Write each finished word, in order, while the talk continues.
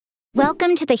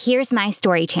Welcome to the Here's My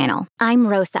Story channel. I'm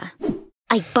Rosa.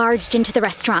 I barged into the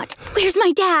restaurant. "Where's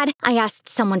my dad?" I asked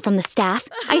someone from the staff.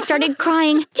 I started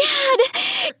crying. "Dad!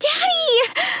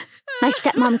 Daddy!" My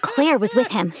stepmom Claire was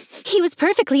with him. He was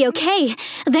perfectly okay.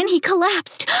 Then he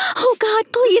collapsed. "Oh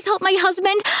God, please help my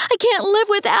husband. I can't live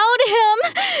without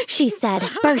him," she said,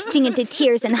 bursting into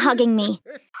tears and hugging me.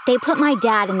 They put my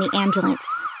dad in the ambulance.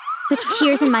 With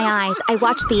tears in my eyes, I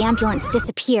watched the ambulance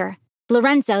disappear.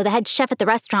 Lorenzo, the head chef at the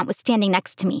restaurant, was standing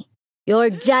next to me. "Your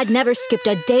dad never skipped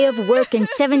a day of work in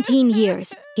 17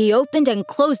 years. He opened and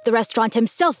closed the restaurant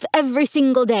himself every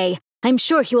single day. I'm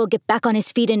sure he will get back on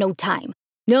his feet in no time.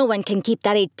 No one can keep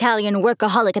that Italian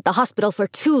workaholic at the hospital for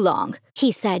too long,"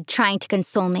 he said, trying to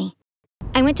console me.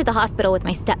 I went to the hospital with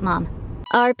my stepmom.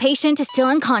 "Our patient is still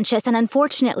unconscious, and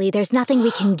unfortunately, there's nothing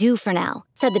we can do for now,"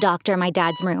 said the doctor in my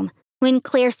dad's room. When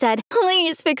Claire said,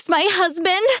 "Please fix my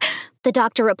husband," the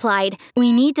doctor replied,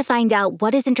 "We need to find out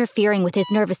what is interfering with his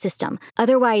nervous system.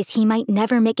 Otherwise, he might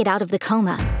never make it out of the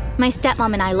coma." My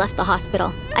stepmom and I left the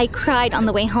hospital. I cried on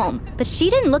the way home, but she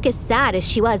didn't look as sad as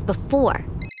she was before.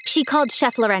 She called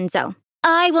Chef Lorenzo.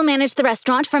 "I will manage the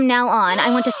restaurant from now on. I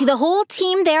want to see the whole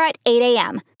team there at 8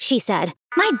 a.m., she said.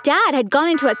 My dad had gone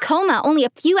into a coma only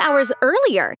a few hours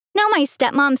earlier. Now my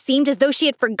stepmom seemed as though she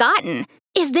had forgotten.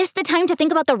 Is this the time to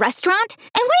think about the restaurant?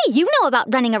 And what do you know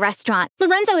about running a restaurant?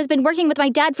 Lorenzo has been working with my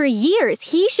dad for years.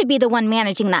 He should be the one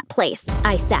managing that place,"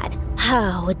 I said.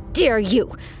 "How dare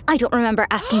you? I don't remember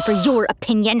asking for your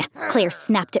opinion," Claire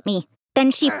snapped at me.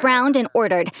 Then she frowned and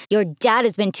ordered, "Your dad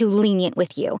has been too lenient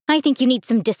with you. I think you need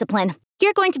some discipline.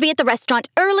 You're going to be at the restaurant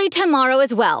early tomorrow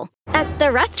as well." "At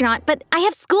the restaurant? But I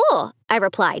have school," I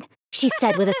replied. She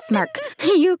said with a smirk,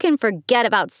 "You can forget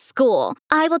about school.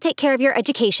 I will take care of your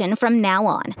education from now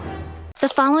on." The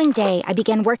following day, I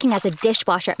began working as a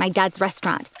dishwasher at my dad's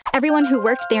restaurant. Everyone who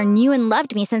worked there knew and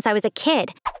loved me since I was a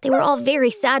kid. They were all very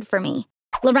sad for me.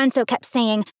 Lorenzo kept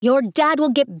saying, "Your dad will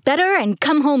get better and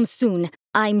come home soon.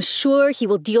 I'm sure he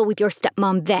will deal with your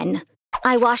stepmom then."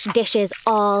 I washed dishes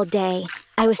all day.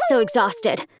 I was so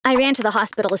exhausted. I ran to the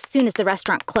hospital as soon as the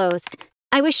restaurant closed.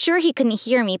 I was sure he couldn't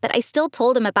hear me, but I still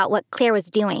told him about what Claire was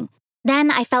doing.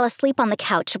 Then I fell asleep on the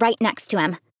couch right next to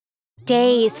him.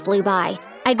 Days flew by.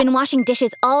 I'd been washing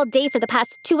dishes all day for the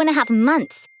past 2.5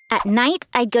 months. At night,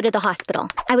 I'd go to the hospital.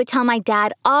 I would tell my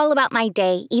dad all about my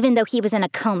day, even though he was in a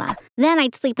coma. Then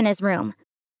I'd sleep in his room.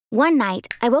 One night,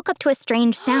 I woke up to a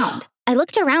strange sound. I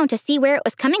looked around to see where it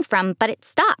was coming from, but it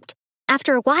stopped.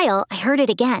 After a while, I heard it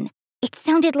again. It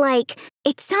sounded like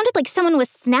someone was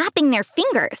snapping their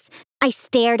fingers. I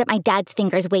stared at my dad's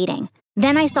fingers, waiting.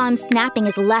 Then I saw him snapping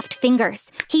his left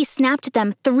fingers. He snapped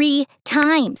them 3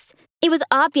 times. It was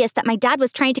obvious that my dad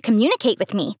was trying to communicate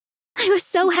with me. I was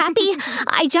so happy.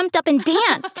 I jumped up and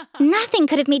danced. Nothing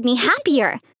could have made me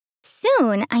happier.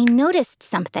 Soon, I noticed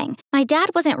something. My dad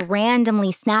wasn't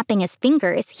randomly snapping his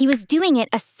fingers. He was doing it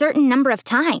a certain number of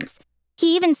times.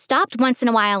 He even stopped once in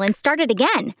a while and started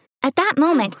again. At that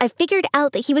moment, I figured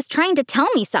out that he was trying to tell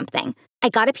me something. I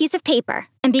got a piece of paper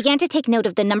and began to take note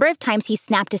of the number of times he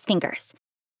snapped his fingers.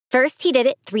 First, he did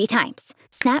it 3 times.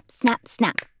 Snap, snap,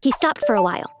 snap. He stopped for a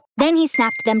while. Then he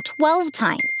snapped them 12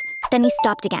 times. Then he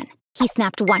stopped again. He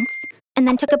snapped once and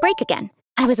then took a break again.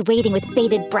 I was waiting with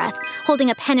bated breath,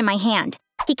 holding a pen in my hand.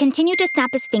 He continued to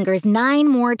snap his fingers 9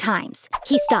 more times.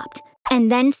 He stopped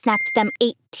and then snapped them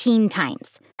 18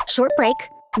 times. Short break,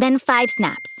 then 5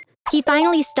 snaps. He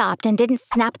finally stopped and didn't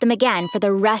snap them again for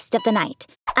the rest of the night.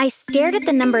 I stared at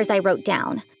the numbers I wrote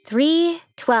down. 3,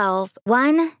 12,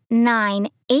 1, 9,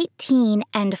 18,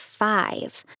 and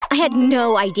 5. I had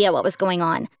no idea what was going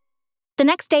on. The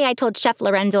next day, I told Chef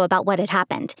Lorenzo about what had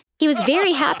happened. He was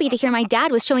very happy to hear my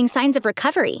dad was showing signs of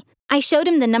recovery. I showed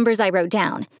him the numbers I wrote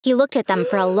down. He looked at them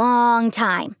for a long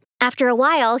time. After a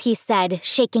while, he said,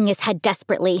 shaking his head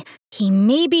desperately, "He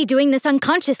may be doing this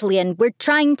unconsciously, and we're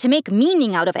trying to make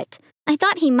meaning out of it." I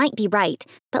thought he might be right,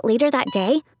 but later that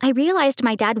day, I realized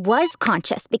my dad was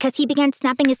conscious because he began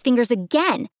snapping his fingers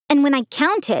again, and when I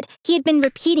counted, he had been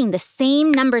repeating the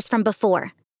same numbers from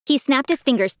before. He snapped his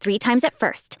fingers 3 times at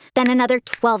first, then another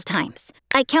 12 times.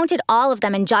 I counted all of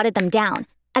them and jotted them down.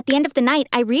 At the end of the night,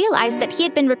 I realized that he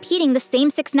had been repeating the same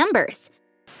 6 numbers.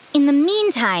 In the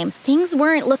meantime, things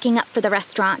weren't looking up for the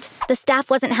restaurant. The staff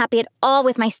wasn't happy at all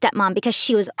with my stepmom because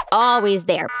she was always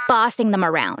there, bossing them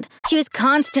around. She was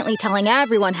constantly telling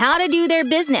everyone how to do their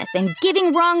business and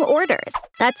giving wrong orders.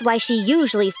 That's why she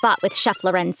usually fought with Chef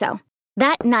Lorenzo.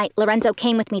 That night, Lorenzo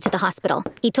came with me to the hospital.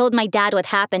 He told my dad what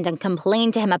happened and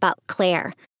complained to him about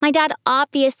Claire. My dad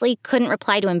obviously couldn't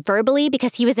reply to him verbally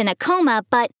because he was in a coma,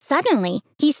 but suddenly,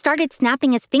 he started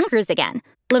snapping his fingers again.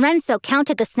 Lorenzo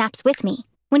counted the snaps with me.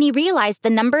 When he realized the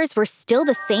numbers were still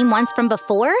the same ones from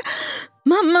before,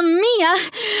 "Mamma mia!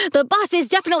 The boss is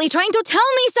definitely trying to tell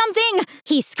me something!"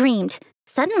 he screamed.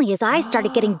 Suddenly his eyes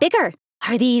started getting bigger.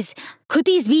 Could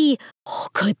these be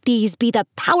the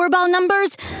Powerball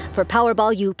numbers? For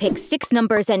Powerball, you pick 6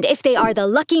 numbers, and if they are the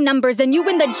lucky numbers, then you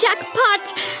win the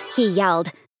jackpot, he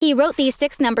yelled. He wrote these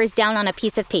 6 numbers down on a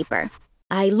piece of paper.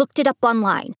 I looked it up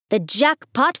online. The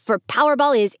jackpot for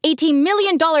Powerball is $80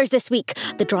 million this week.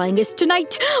 The drawing is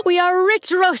tonight. We are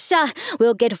rich, Rosa.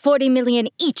 We'll get $40 million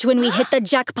each when we hit the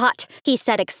jackpot, he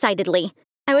said excitedly.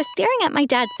 I was staring at my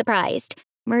dad surprised.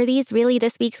 Were these really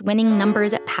this week's winning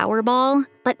numbers at Powerball?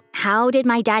 But how did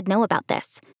my dad know about this?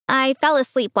 I fell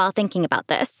asleep while thinking about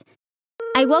this.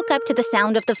 I woke up to the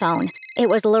sound of the phone. It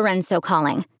was Lorenzo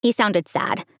calling. He sounded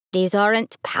sad. These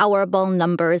aren't Powerball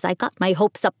numbers. I got my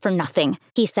hopes up for nothing,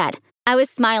 he said. I was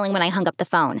smiling when I hung up the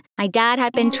phone. My dad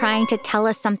had been trying to tell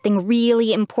us something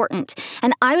really important,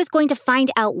 and I was going to find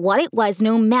out what it was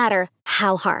no matter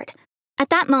how hard. At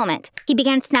that moment, he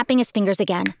began snapping his fingers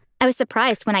again. I was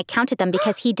surprised when I counted them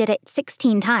because he did it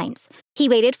 16 times. He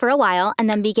waited for a while and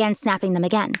then began snapping them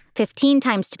again, 15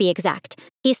 times to be exact.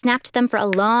 He snapped them for a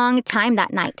long time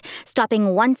that night,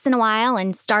 stopping once in a while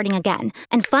and starting again.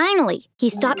 And finally, he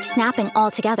stopped snapping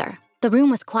altogether. The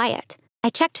room was quiet. I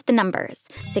checked the numbers.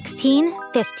 16,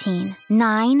 15,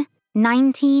 9,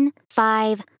 19,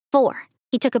 5, 4.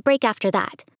 He took a break after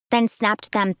that, then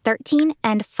snapped them 13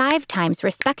 and 5 times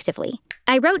respectively.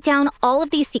 I wrote down all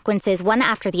of these sequences one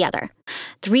after the other.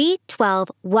 3,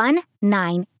 12, 1,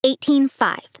 9, 18,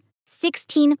 5.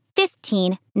 16,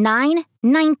 15, 9,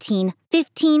 19,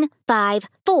 15, 5,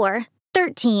 4,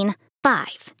 13,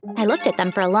 5. I looked at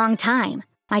them for a long time.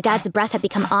 My dad's breath had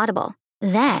become audible.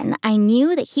 Then I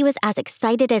knew that he was as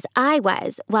excited as I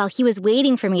was while he was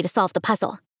waiting for me to solve the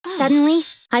puzzle. Suddenly,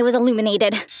 I was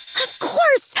illuminated. Of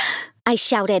course! I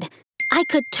shouted. I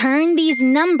could turn these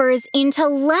numbers into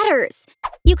letters.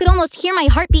 You could almost hear my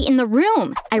heartbeat in the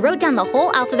room. I wrote down the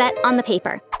whole alphabet on the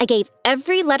paper. I gave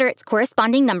every letter its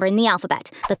corresponding number in the alphabet.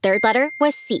 The 3rd letter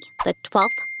was C. The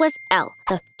 12th was L.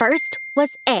 The 1st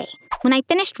was A. When I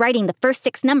finished writing the first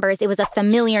 6 numbers, it was a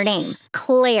familiar name.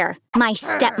 Claire, my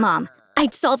stepmom.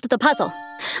 I'd solved the puzzle.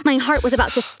 My heart was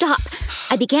about to stop.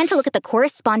 I began to look at the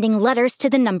corresponding letters to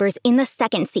the numbers in the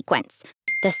second sequence.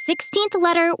 The 16th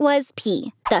letter was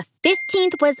P. The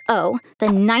 15th was O. The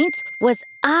 9th was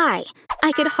I.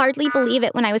 I could hardly believe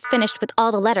it when I was finished with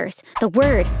all the letters. The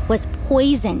word was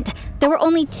poisoned. There were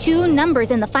only 2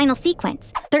 numbers in the final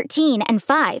sequence, 13 and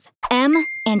 5, M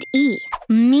and E.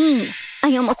 Me.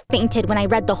 I almost fainted when I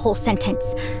read the whole sentence.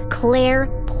 Claire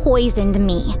poisoned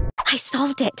me. I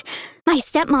solved it. My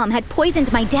stepmom had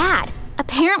poisoned my dad.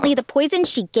 Apparently, the poison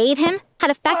she gave him had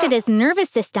affected his nervous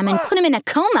system and put him in a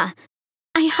coma.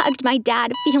 I hugged my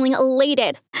dad, feeling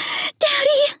elated.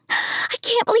 Daddy, I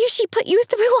can't believe she put you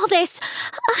through all this.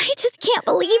 I just can't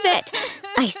believe it,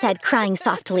 I said, crying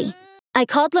softly. I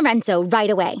called Lorenzo right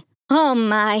away. Oh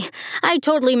my, I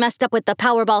totally messed up with the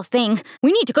Powerball thing.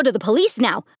 We need to go to the police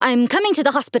now. I'm coming to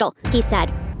the hospital, he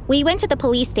said. We went to the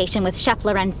police station with Chef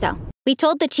Lorenzo. We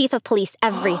told the chief of police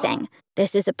everything.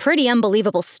 This is a pretty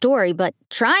unbelievable story, but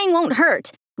trying won't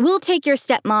hurt. We'll take your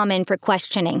stepmom in for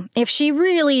questioning. If she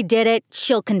really did it,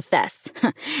 she'll confess.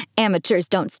 Amateurs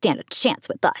don't stand a chance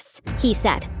with us, he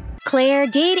said. Claire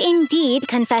did indeed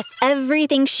confess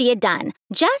everything she had done,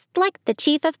 just like the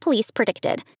chief of police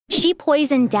predicted. She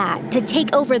poisoned Dad to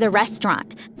take over the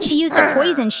restaurant. She used a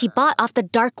poison she bought off the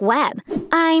dark web.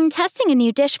 I'm testing a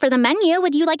new dish for the menu.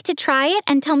 Would you like to try it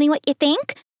and tell me what you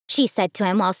think? She said to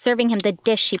him while serving him the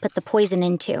dish she put the poison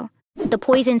into. The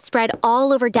poison spread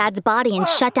all over Dad's body and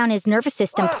shut down his nervous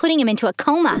system, putting him into a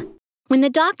coma. When the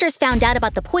doctors found out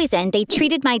about the poison, they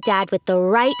treated my dad with the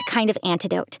right kind of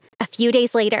antidote. A few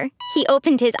days later, he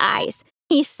opened his eyes.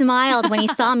 He smiled when he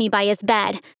saw me by his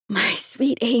bed. My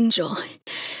sweet angel,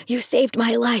 you saved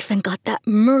my life and got that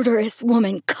murderous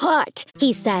woman caught,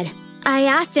 he said. I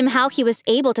asked him how he was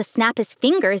able to snap his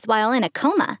fingers while in a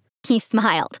coma. He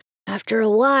smiled. After a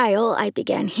while, I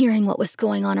began hearing what was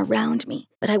going on around me,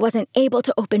 but I wasn't able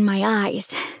to open my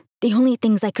eyes. The only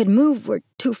things I could move were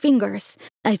 2 fingers.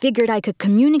 I figured I could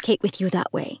communicate with you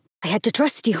that way. I had to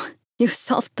trust you. You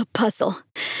solved the puzzle.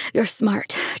 You're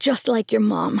smart, just like your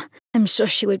mom. I'm sure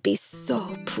she would be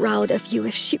so proud of you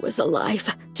if she was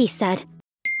alive, he said.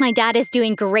 My dad is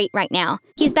doing great right now.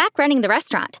 He's back running the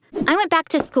restaurant. I went back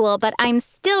to school, but I'm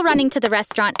still running to the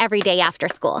restaurant every day after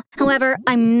school. However,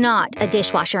 I'm not a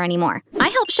dishwasher anymore. I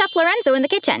help Chef Lorenzo in the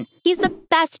kitchen. He's the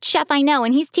best chef I know,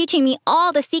 and he's teaching me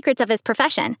all the secrets of his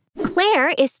profession. Claire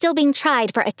is still being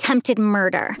tried for attempted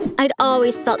murder. I'd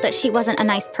always felt that she wasn't a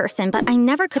nice person, but I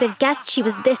never could have guessed she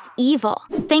was this evil.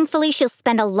 Thankfully, she'll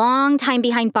spend a long time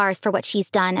behind bars for what she's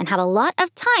done and have a lot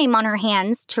of time on her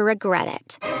hands to regret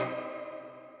it.